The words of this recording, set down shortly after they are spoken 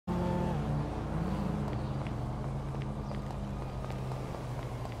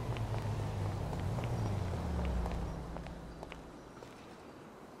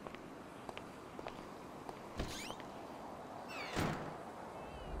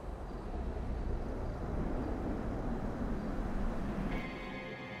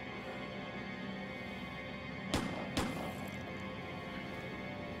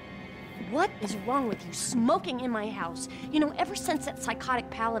What is wrong with you, smoking in my house? You know, ever since that psychotic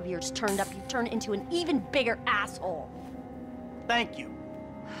pal of yours turned up, you've turned into an even bigger asshole. Thank you.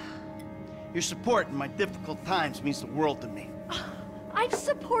 Your support in my difficult times means the world to me. I've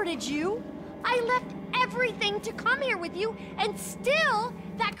supported you. I left everything to come here with you, and still,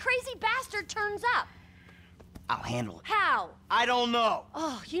 that crazy bastard turns up. I'll handle it. How? I don't know.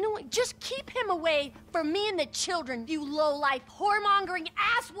 Oh, you know what? Just keep him away from me and the children, you low-life, whoremongering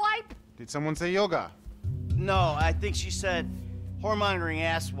asswipe! Did someone say yoga? No, I think she said whoremongering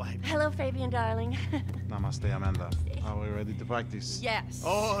asswipe. Hello, Fabian, darling. Namaste, Amanda. Are we ready to practice? Yes.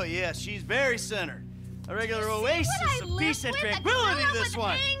 Oh, yes, she's very centered. A regular oasis of peace and tranquility, this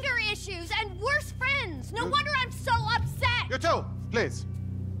one. Anger issues and worse friends. No wonder I'm so upset. You too, please.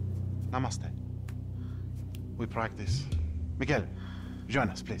 Namaste. We practice. Miguel, join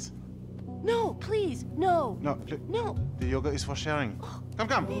us, please. No, please, no. No, please. No. The yoga is for sharing.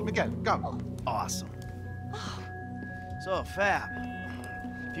 Come, Miguel, come. Awesome. So, Fab,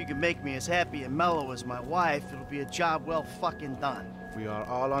 if you can make me as happy and mellow as my wife, it'll be a job well fucking done. We are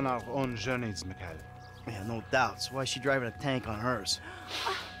all on our own journeys, Miguel. Yeah, no doubts. Why is she driving a tank on hers?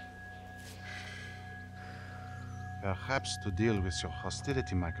 Perhaps to deal with your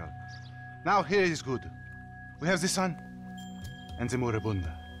hostility, Michael. Now here is good. We have the sun and the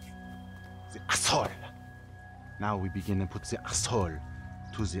moribunda. The asshole. Now we begin and put the asshole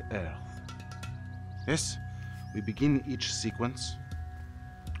to the earth. Yes, we begin each sequence.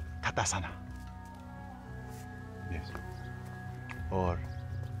 Tadasana. Yes. Or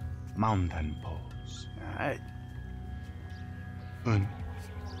mountain pose. All right. 1,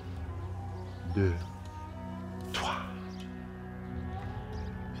 2, 3.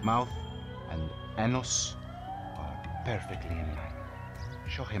 Mouth and anus are perfectly in line.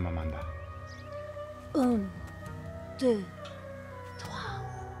 Show him, Amanda. 1, 2, 3.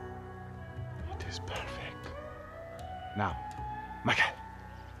 It is perfect. Now, Michael.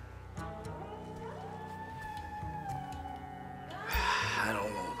 I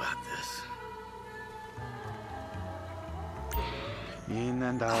don't know about this. In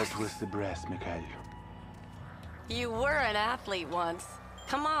and out with the breath, Mikhail. You were an athlete once.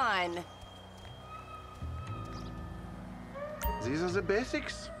 Come on. These are the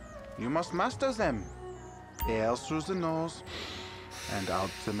basics. You must master them. Air through the nose and out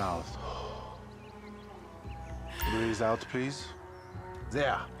the mouth. Breathe out, please.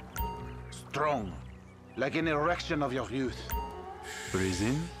 There. Strong. Like an erection of your youth. Breathe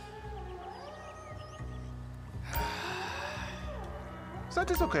in.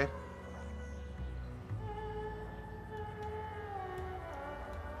 That is okay.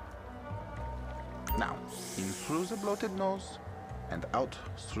 Now, in through the bloated nose and out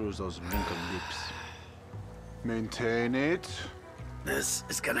through those wrinkled lips. Maintain it. This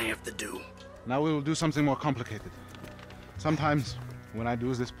is gonna have to do. Now we will do something more complicated. Sometimes, when I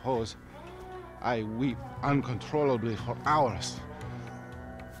do this pose, I weep uncontrollably for hours.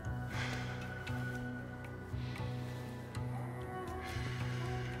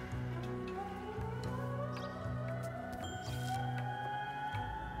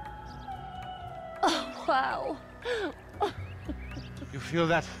 Wow. You feel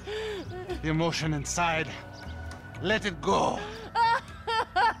that? The emotion inside. Let it go.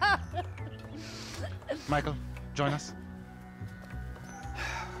 Michael, join us.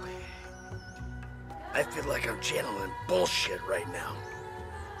 I feel like I'm channeling bullshit right now.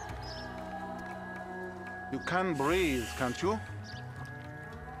 You can breathe, can't you?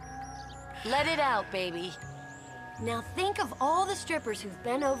 Let it out, baby. Now think of all the strippers who've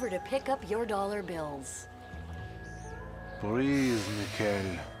been over to pick up your dollar bills. Breathe,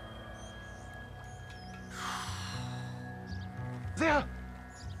 Mikhail. There!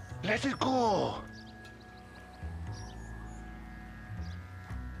 Let it go!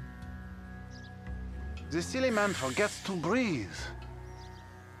 The silly man forgets to breathe.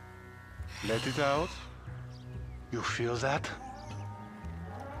 Let it out. You feel that?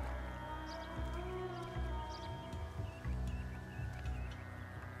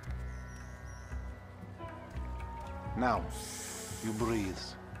 Now, you breathe.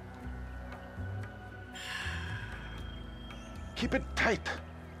 Keep it tight.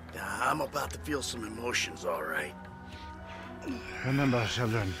 I'm about to feel some emotions, all right. Remember,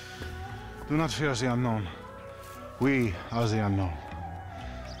 children, do not fear the unknown. We are the unknown.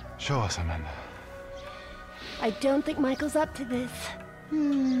 Show us, Amanda. I don't think Michael's up to this.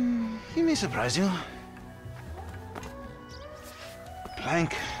 He may surprise you.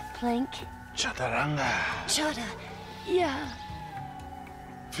 Plank. Plank. Chaturanga. Chata. Yeah.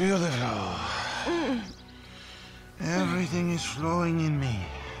 Feel the flow. Everything is flowing in me.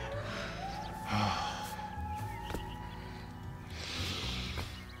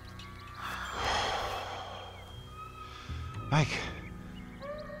 Mike,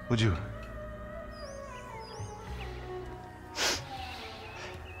 would you?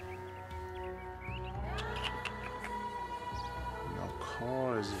 Your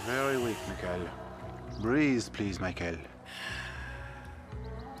core is very weak, Mikhail. Breathe, please, Mikhail.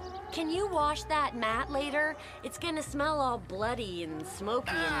 Can you wash that mat later? It's gonna smell all bloody and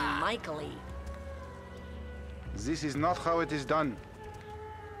smoky and Michael-y. This is not how it is done.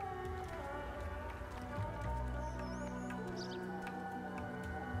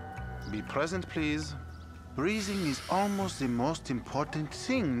 Be present, please. Breathing is almost the most important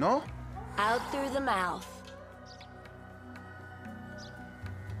thing, no? Out through the mouth.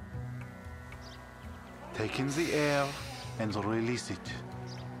 Take in the air and release it.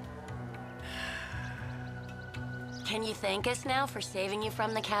 Can you thank us now for saving you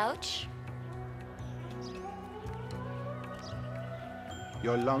from the couch?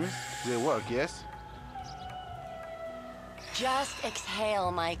 Your lungs, they work, yes? Just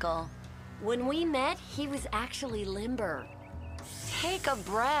exhale, Michael. When we met, he was actually limber. Take a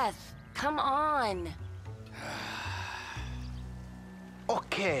breath. Come on.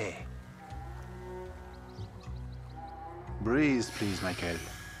 Okay. Breathe, please, Michael.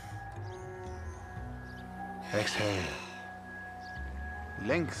 Exhale.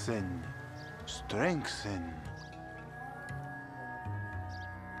 Lengthen. Strengthen.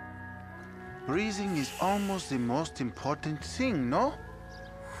 Breathing is almost the most important thing, no?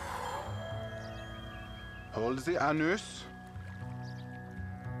 Hold the anus.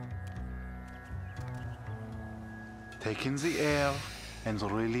 Take in the air and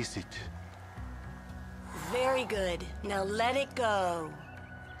release it. Very good. Now let it go.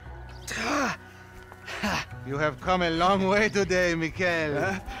 You have come a long way today,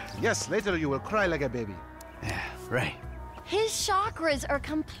 Mikhail. Yes, later you will cry like a baby. Yeah, right. His chakras are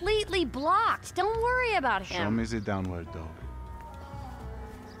completely blocked. Don't worry about him. Show me the downward dog.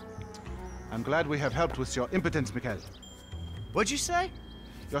 I'm glad we have helped with your impotence, Mikhail. What'd you say?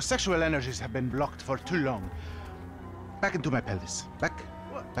 Your sexual energies have been blocked for too long. Back into my pelvis. Back.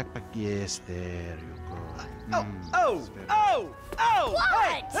 What? Back, back. Yes, there you go. What?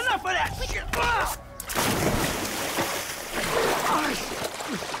 Hey, enough of that!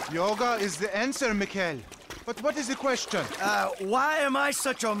 Yoga is the answer, Mikhail. But what is the question? Why am I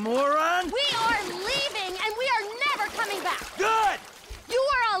such a moron? We are leaving, and we are never coming back. Good! You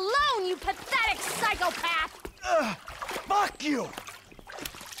are alone, you pathetic psychopath. Fuck you!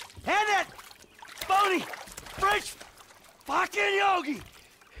 And that phony French fucking yogi!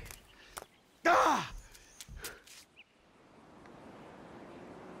 Ah!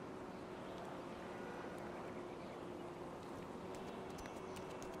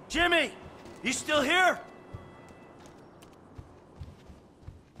 Jimmy! You still here?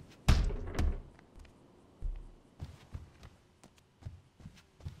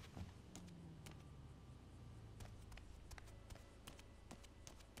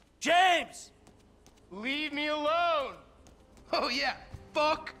 James! Leave me alone! Oh yeah,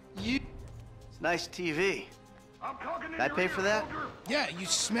 fuck you! It's nice TV. I'm talking Did I pay for that? Yeah, you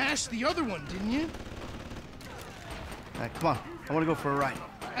smashed the other one, didn't you? All right, come on. I want to go for a ride.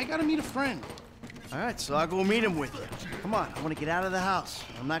 I gotta meet a friend. All right, so I'll go meet him with you. Come on, I want to get out of the house.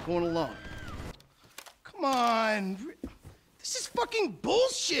 I'm not going alone. Come on. This is fucking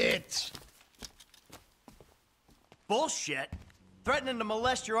bullshit! Bullshit? Threatening to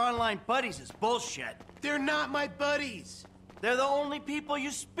molest your online buddies is bullshit. They're not my buddies. They're the only people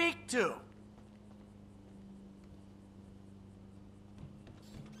you speak to.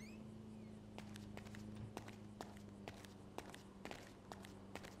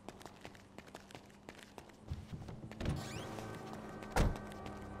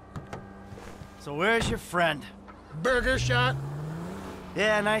 So where's your friend? Burger shot?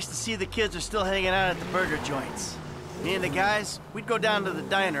 Yeah, nice to see the kids are still hanging out at the burger joints. Me and the guys, we'd go down to the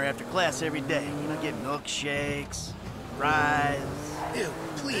diner after class every day. You know, get milkshakes, fries. Ew,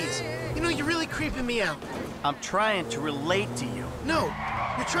 please. You know, you're really creeping me out. I'm trying to relate to you. No,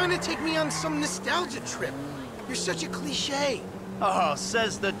 you're trying to take me on some nostalgia trip. You're such a cliche. Oh,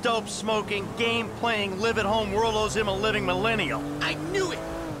 says the dope-smoking, game-playing, live-at-home world him a living millennial. I knew it!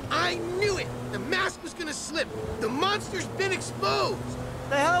 I knew it! The mask was gonna slip. The monster's been exposed.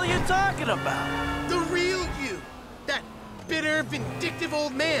 The hell are you talking about? The real you. That bitter, vindictive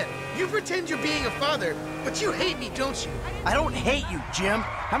old man. You pretend you're being a father, but you hate me, don't you? I don't hate you, Jim.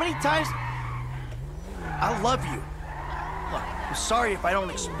 How many times... I love you. Look, I'm sorry if I don't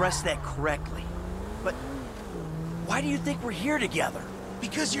express that correctly. But why do you think we're here together?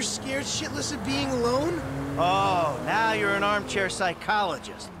 Because you're scared shitless of being alone? Oh, now you're an armchair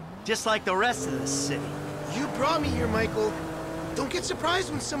psychologist. Just like the rest of this city. You brought me here, Michael. Don't get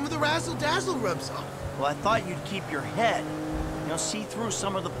surprised when some of the razzle-dazzle rubs off. Well, I thought you'd keep your head. You know, see through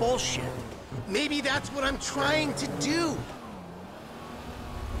some of the bullshit. Maybe that's what I'm trying to do.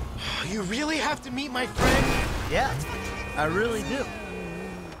 You really have to meet my friend? Yeah, I really do.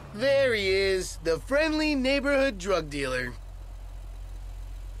 There he is, the friendly neighborhood drug dealer.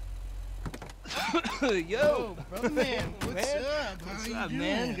 Yo, brother man, what's man. up? What's How up, you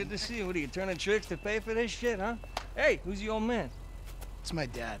man? doing? Good to see you. What are you turning tricks to pay for this shit, huh? Hey, who's the old man? It's my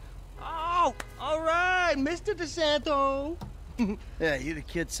dad. Oh, all right, Mr. DeSanto. Yeah, you the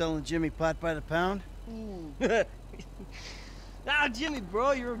kid selling Jimmy pot by the pound? Nah, Jimmy,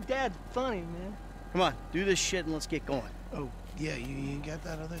 bro, your dad's funny, man. Come on, do this shit and let's get going. Oh, yeah, you got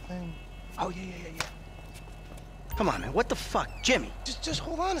that other thing? Oh, yeah. Come on, man, what the fuck? Jimmy! Just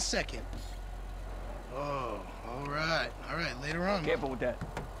hold on a second. Oh, all right, later on. Careful with that.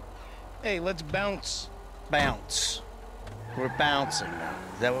 Hey, let's bounce. Bounce. We're bouncing now.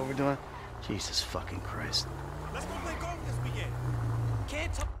 Is that what we're doing? Jesus fucking Christ. Let's go play golf this weekend.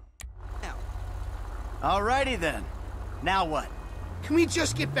 Can't talk now. Alrighty then. Now what? Can we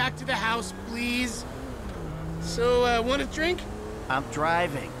just get back to the house, please? So, want a drink? I'm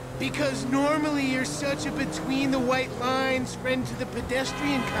driving. Because normally you're such a between the white lines, friend to the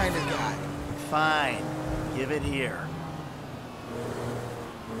pedestrian kind of guy. Fine. Give it here.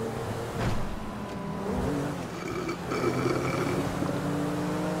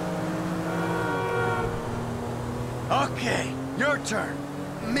 Okay, your turn.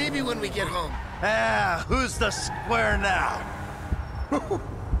 Maybe when we get home. Ah, who's the square now?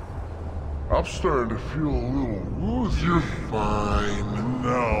 I'm starting to feel a little woozy. You're fine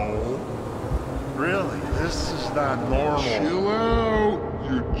now. Really? This is not normal. Chill out.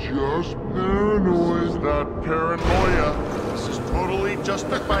 You're just paranoid. It's not paranoia. This is totally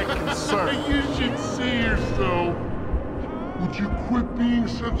justified concern. You should see yourself. Would you quit being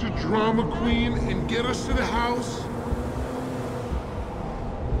such a drama queen and get us to the house?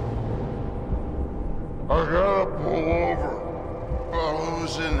 I gotta pull over. Oh, what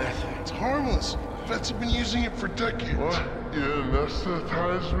was in there? It's harmless. Vets have been using it for decades. What? You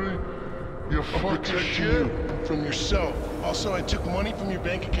anesthetize me? You fucking Protect shit? you from yourself. Also, I took money from your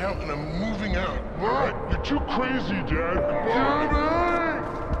bank account and I'm moving out. What? You're too crazy, Dad.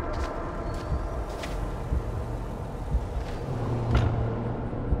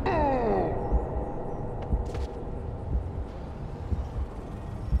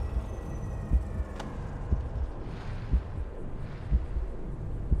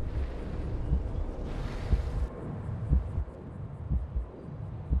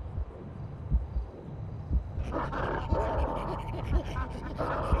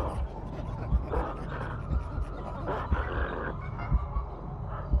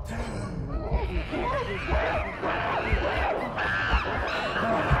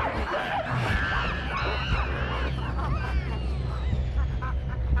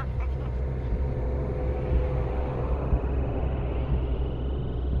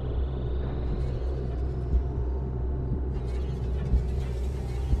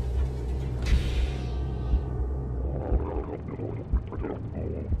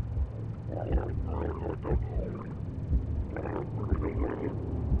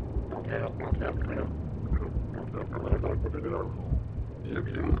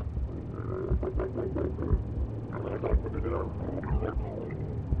 Jimmy!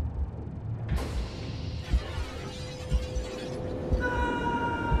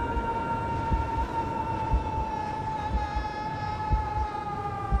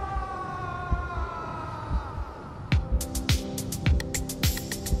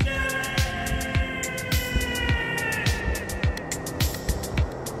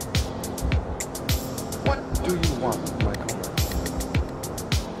 What do you want, Michael?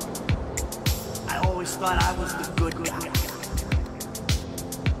 I always thought I was the good guy.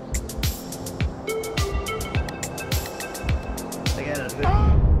 I got a good...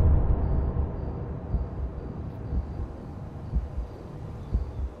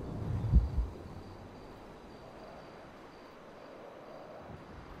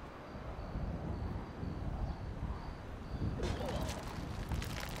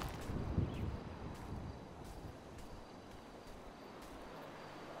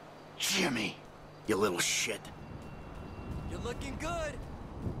 Jimmy, you little shit. You're looking good.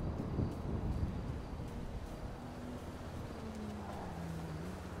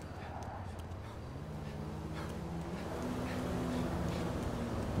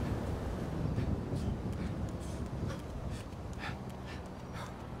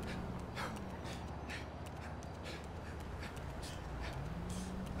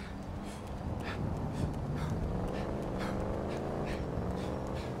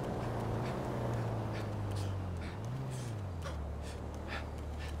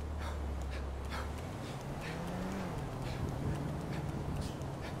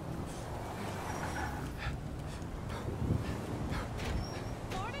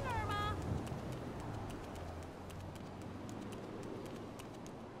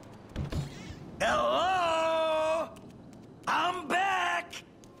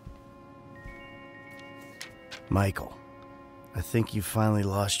 Michael, I think you finally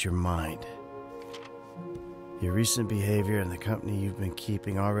lost your mind. Your recent behavior and the company you've been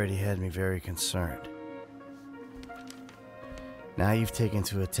keeping already had me very concerned. Now you've taken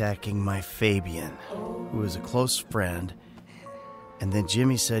to attacking my Fabian, who is a close friend, and then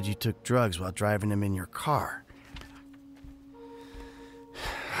Jimmy said you took drugs while driving him in your car.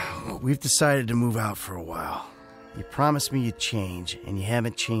 We've decided to move out for a while. You promised me you'd change, and you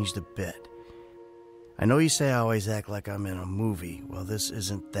haven't changed a bit. I know you say I always act like I'm in a movie. Well, this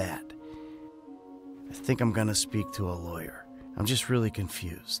isn't that. I think I'm gonna speak to a lawyer. I'm just really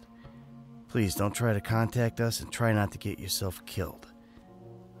confused. Please don't try to contact us and try not to get yourself killed.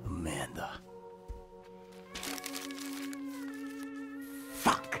 Amanda.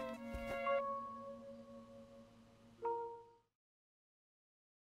 Fuck!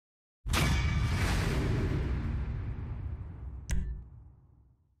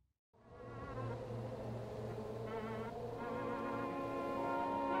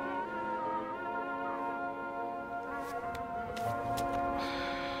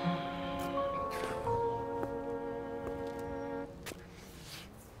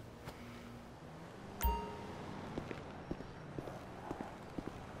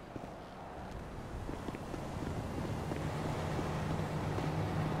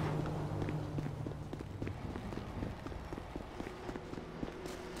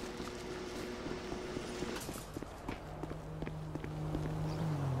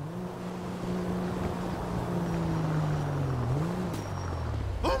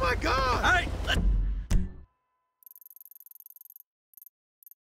 Oh my God! Hey! Let's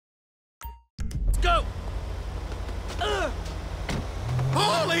go!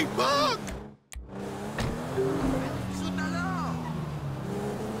 Holy fuck!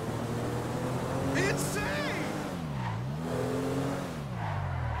 Insane!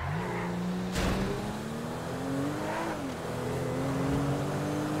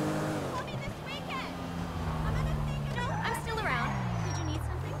 Call me this weekend. I'm still around. Did you need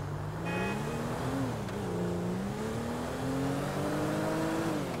something?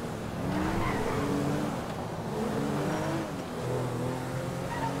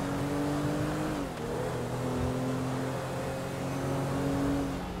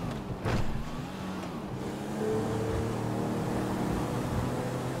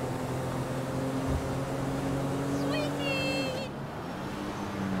 Sweetie!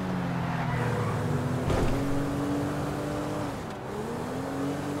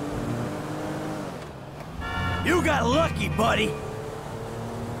 You got lucky, buddy!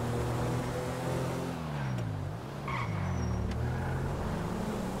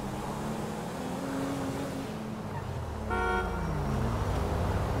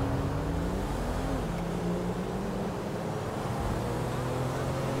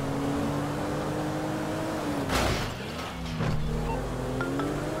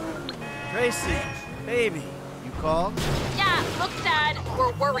 Tracy, baby, you called? Yeah, look, Dad,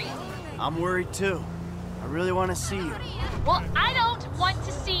 we're worried. I'm worried too. I really want to see you. Well, I don't want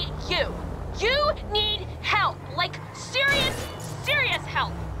to see you. You need help. Like, serious, serious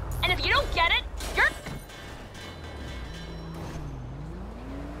help. And if you don't get it, you're...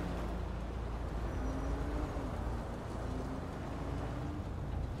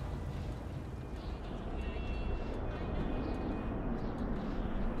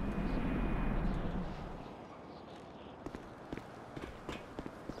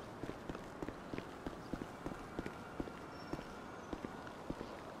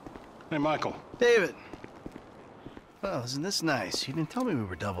 Hey, Michael. David. Well, isn't this nice? You didn't tell me we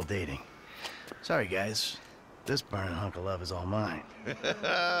were double dating. Sorry, guys. This burning hunk of love is all mine.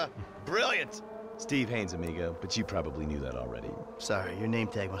 Brilliant! Steve Haynes, amigo, but you probably knew that already. Sorry, your name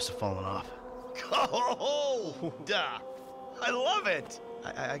tag must have fallen off. Oh, duh! I love it!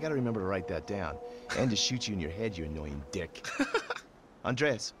 I gotta remember to write that down. And to shoot you in your head, you annoying dick.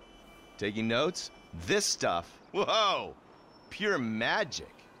 Andreas, taking notes? This stuff, whoa! Pure magic.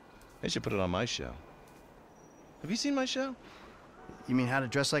 I should put it on my show. Have you seen my show? You mean how to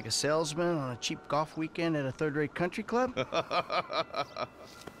dress like a salesman on a cheap golf weekend at a third-rate country club?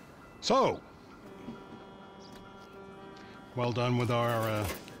 So, well done with our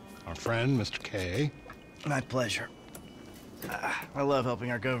friend, Mr. K. My pleasure. I love helping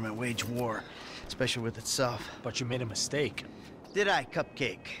our government wage war, especially with itself. But you made a mistake. Did I,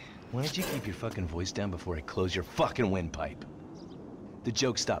 Cupcake? Why don't you keep your fucking voice down before I close your fucking windpipe? The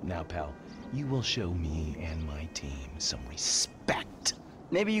joke stopped now, pal. You will show me and my team some respect.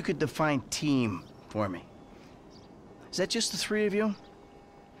 Maybe you could define team for me. Is that just the three of you?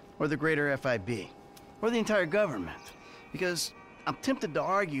 Or the greater FIB? Or the entire government? Because I'm tempted to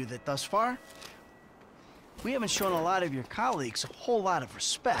argue that thus far, We haven't shown a lot of your colleagues a whole lot of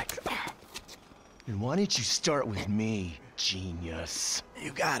respect. And why don't you start with me, genius?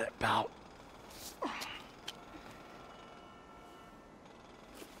 You got it, pal.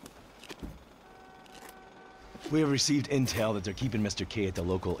 We have received intel that they're keeping Mr. K at the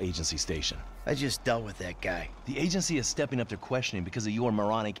local agency station. I just dealt with that guy. The agency is stepping up their questioning because of your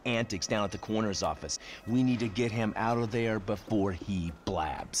moronic antics down at the coroner's office. We need to get him out of there before he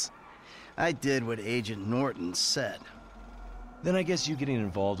blabs. I did what Agent Norton said. Then I guess you getting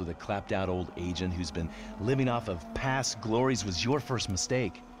involved with a clapped-out old agent who's been living off of past glories was your first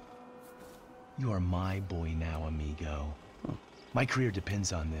mistake. You are my boy now, amigo. My career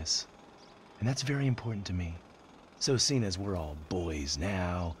depends on this, and that's very important to me. So seeing as we're all boys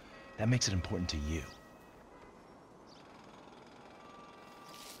now, that makes it important to you.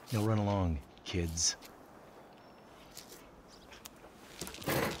 Now run along, kids.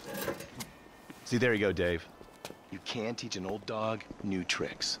 See, there you go, Dave. You can teach an old dog new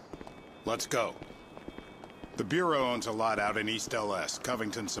tricks. Let's go. The Bureau owns a lot out in East LS,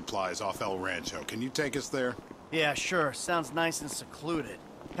 Covington Supplies off El Rancho. Can you take us there? Yeah, sure. Sounds nice and secluded.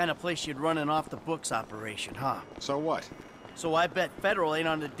 Kind of place you'd run an off-the-books operation, huh? So what? So I bet federal ain't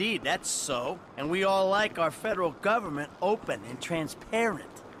on the deed, that's so. And we all like our federal government open and transparent.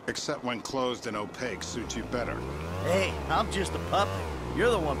 Except when closed and opaque suits you better. Hey, I'm just a puppet.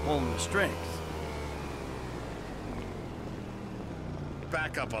 You're the one pulling the strings.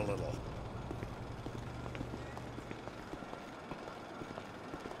 Back up a little.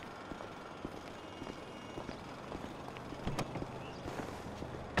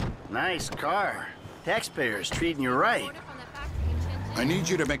 Nice car. Taxpayers treating you right. I need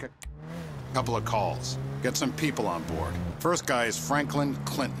you to make a couple of calls. Get some people on board. First guy is Franklin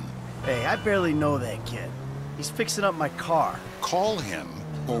Clinton. Hey, I barely know that kid. He's fixing up my car. Call him,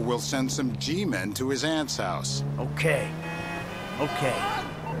 or we'll send some G-men to his aunt's house. Okay. Okay.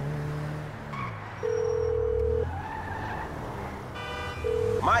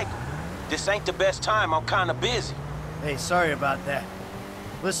 Michael, this ain't the best time. I'm kinda busy. Hey, sorry about that.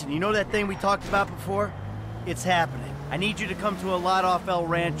 Listen, you know that thing we talked about before? It's happening. I need you to come to a lot off El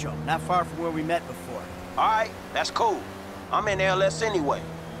Rancho, not far from where we met before. All right, that's cool. I'm in LS anyway.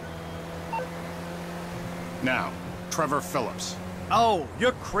 Now, Trevor Phillips. Oh,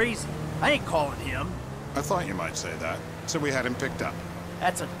 you're crazy. I ain't calling him. I thought you might say that, so we had him picked up.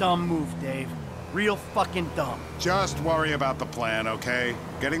 That's a dumb move, Dave. Real fucking dumb. Just worry about the plan, okay?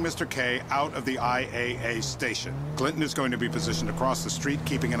 Getting Mr. K out of the IAA station. Clinton is going to be positioned across the street,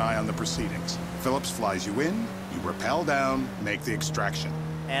 keeping an eye on the proceedings. Phillips flies you in, you rappel down, make the extraction.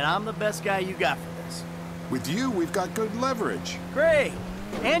 And I'm the best guy you got for this. With you, we've got good leverage. Great.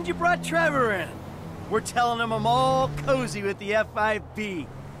 And you brought Trevor in. We're telling him I'm all cozy with the FIB.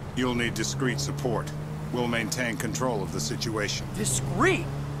 You'll need discreet support. We'll maintain control of the situation. Discreet?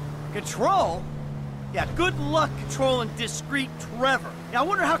 Control? Yeah, good luck controlling discreet Trevor. Now, I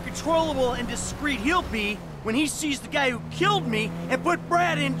wonder how controllable and discreet he'll be when he sees the guy who killed me and put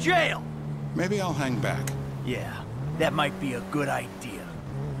Brad in jail. Maybe I'll hang back. Yeah, that might be a good idea.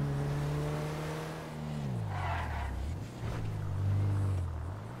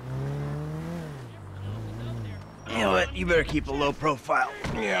 You know what? You better keep a low profile.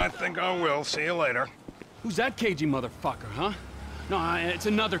 Yeah, I think I will. See you later. Who's that cagey motherfucker, huh? No, it's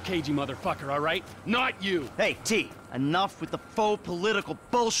another cagey motherfucker, all right? Not you! Hey, T, enough with the faux political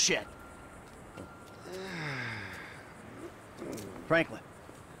bullshit. Franklin,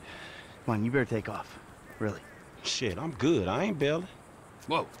 come on, you better take off. Really. Shit, I'm good. I ain't bailing.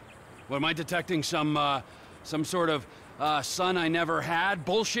 Whoa. What, am I detecting some sort of, son I never had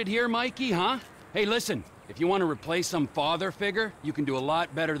bullshit here, Mikey, huh? Hey, listen. If you want to replace some father figure, you can do a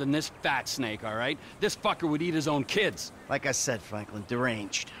lot better than this fat snake, all right? This fucker would eat his own kids. Like I said, Franklin,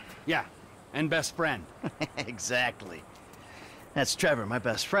 deranged. Yeah, and best friend. Exactly. That's Trevor, my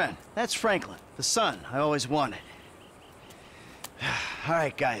best friend. That's Franklin, the son I always wanted. All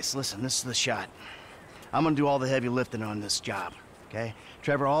right, guys, listen, this is the shot. I'm gonna do all the heavy lifting on this job, okay?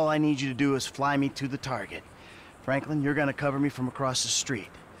 Trevor, all I need you to do is fly me to the target. Franklin, you're gonna cover me from across the street.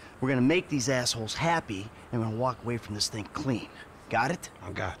 We're gonna make these assholes happy, and we're gonna walk away from this thing clean. Got it?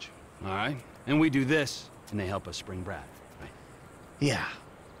 I got you. All right. And we do this, and they help us spring Brad, right? Yeah.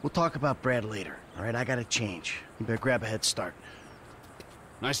 We'll talk about Brad later, all right? I gotta change. You better grab a head start.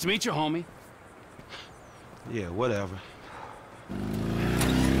 Nice to meet you, homie. Yeah, whatever.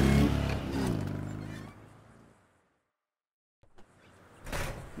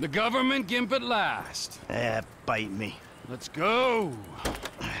 The government gimp at last. Bite me. Let's go.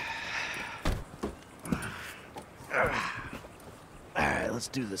 All right, let's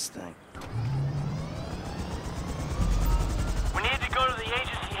do this thing.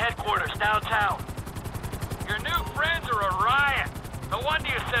 downtown. Your new friends are a riot. No wonder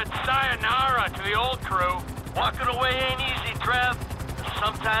you said sayonara to the old crew. Walking away ain't easy, Trev.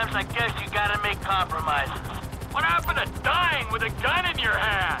 Sometimes I guess you gotta make compromises. What happened to dying with a gun in your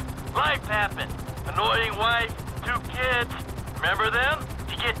hand? Life happened. Annoying wife, 2 kids. Remember them?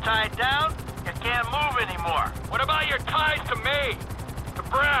 You get tied down, you can't move anymore. What about your ties to me? To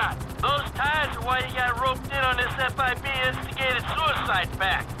Brad? Those ties are why you got roped in on this FIB-instigated suicide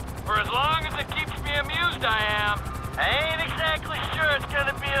pact. For as long as it keeps me amused, I am. I ain't exactly sure it's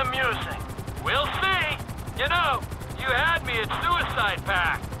gonna be amusing. We'll see. You know, you had me at suicide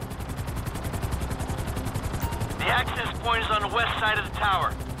pact. The access point is on the west side of the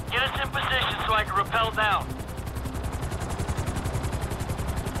tower. Get us in position so I can rappel down.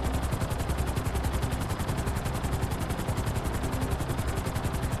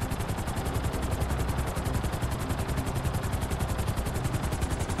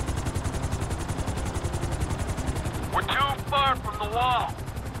 We're too far from the wall.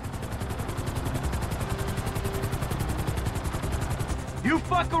 You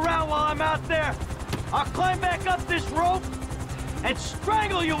fuck around while I'm out there. I'll climb back up this rope and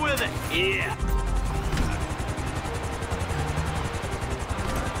strangle you with it. Yeah.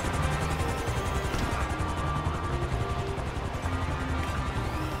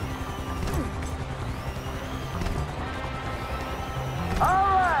 All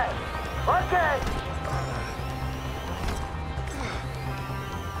right. Okay.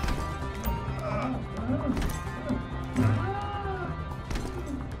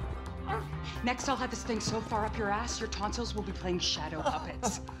 Next, I'll have this thing so far up your ass, your tonsils will be playing shadow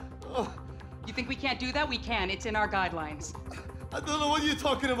puppets. You think we can't do that? We can. It's in our guidelines. I don't know what you're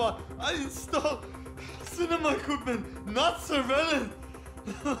talking about. I installed cinema equipment, not surveillance.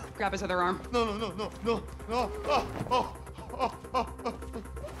 Grab his other arm. No.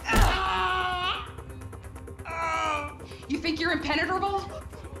 You think you're impenetrable?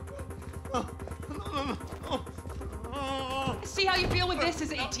 No. See how you feel when this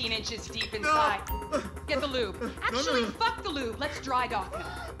is 18 inches deep inside. Get the lube. Actually, fuck the lube. Let's dry dock him.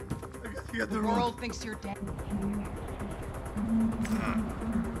 The world thinks you're dead. Who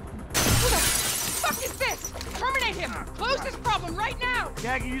the fuck is this? Terminate him! Close this problem right now!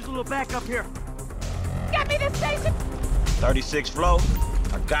 Yeah, I can use a little backup here. Get me this station! 36 flow.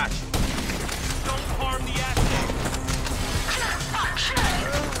 I got you. Don't harm the asset.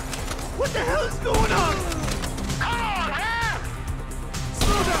 What the hell is going on? Come on, Ham!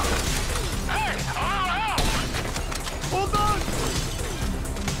 Slow down! Hey, all out! Hold on!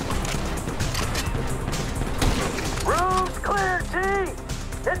 Room's clear, T!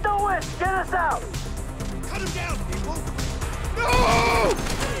 Hit the winch! Get us out! Cut him down, people! No!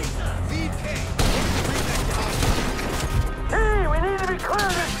 Lead K. T, we need to be clear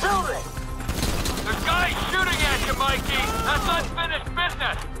of this building! There's guys shooting at you, Mikey! That's unfinished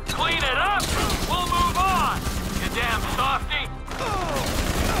business! Clean it up! We'll move on! You damn softy!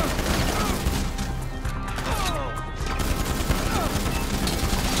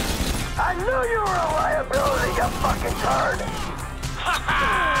 I knew you were a liability, you fucking turd!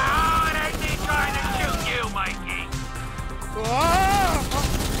 Oh, it ain't me trying to shoot you, Mikey!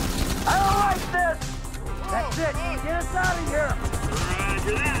 I don't like this! That's it! Get us out of here!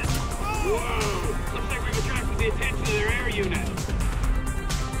 Roger that! Whoa! Looks like we've attracted the attention of their air unit.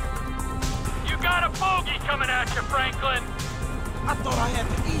 You got a bogey coming at you, Franklin! I thought I had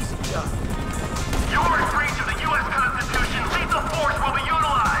the easy job. You're in breach of the U.S. Constitution. Lethal force will be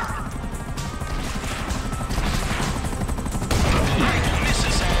utilized!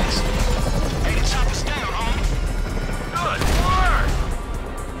 Mrs. ass. Hey, the chopper's down, homie. Good work!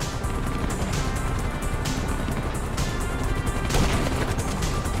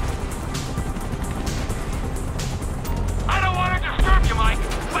 I don't want to disturb you, Mike,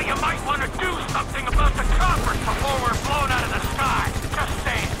 but you might want to do something about the choppers before we're blown out of the sky. Just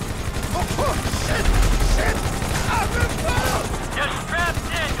saying. Shit! I've been found! Just strapped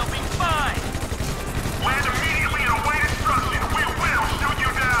in, you'll be fine. Land immediately and await instruction. We will shoot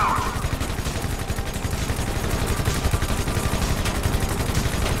you down.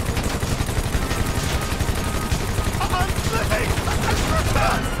 I'm slipping!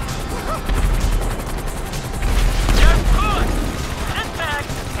 You're good. Sit back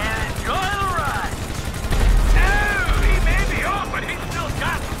and enjoy the ride. Oh, he may be off, but he's still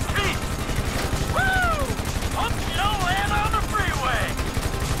got some teeth. Woo! Hope you don't land on the freeway.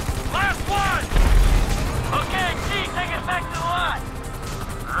 Last one. Okay, T, take it back to the lot.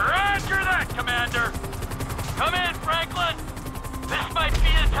 Roger that, Commander. Come in, Franklin. This might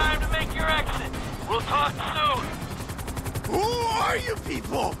be the time to make your exit. We'll talk soon. Who are you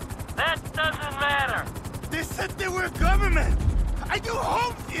people? That doesn't matter. They said they were government. I do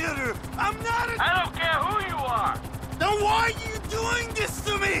home theater. I'm not a... I don't care who you are. Then why are you doing this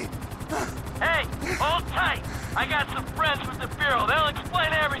to me? Hey, hold tight. I got some friends with the Bureau. They'll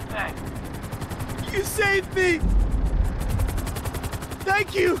explain everything. You saved me.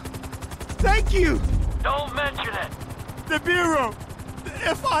 Thank you. Thank you. Don't mention it. The Bureau, the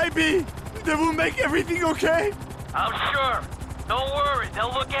FIB, they will make everything okay? I'm sure. Don't worry,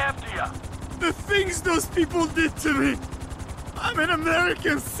 they'll look after you. The things those people did to me. I'm an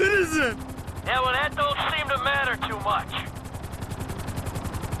American citizen. Yeah, well, that don't seem to matter too much.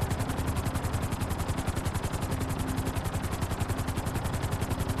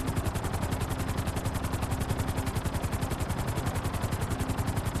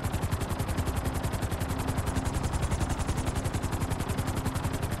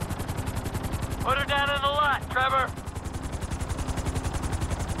 Put her down in the lot, Trevor.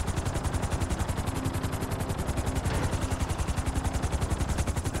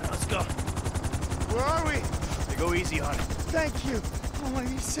 Let's go. Where are we? Hey, go easy on it. Thank you. Oh,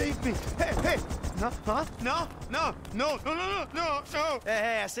 you saved me. Hey, hey. No, huh? No, no, no, no, no, no, no.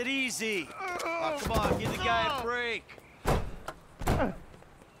 Hey, I said easy. Oh, come on, give the guy a break.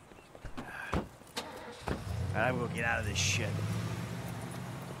 I will get out of this shit.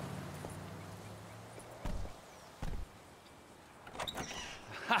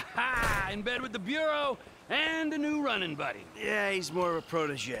 Ha ha! In bed with the Bureau and a new running buddy. Yeah, he's more of a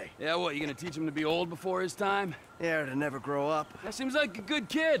protege. Yeah, what, you gonna teach him to be old before his time? Yeah, or to never grow up. That seems like a good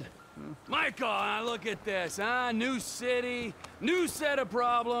kid. Michael, now look at this, huh? New city, new set of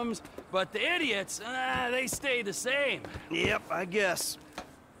problems, but the idiots, they stay the same. Yep, I guess.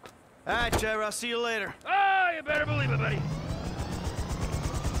 All right, Trevor, I'll see you later. Oh, you better believe it, buddy.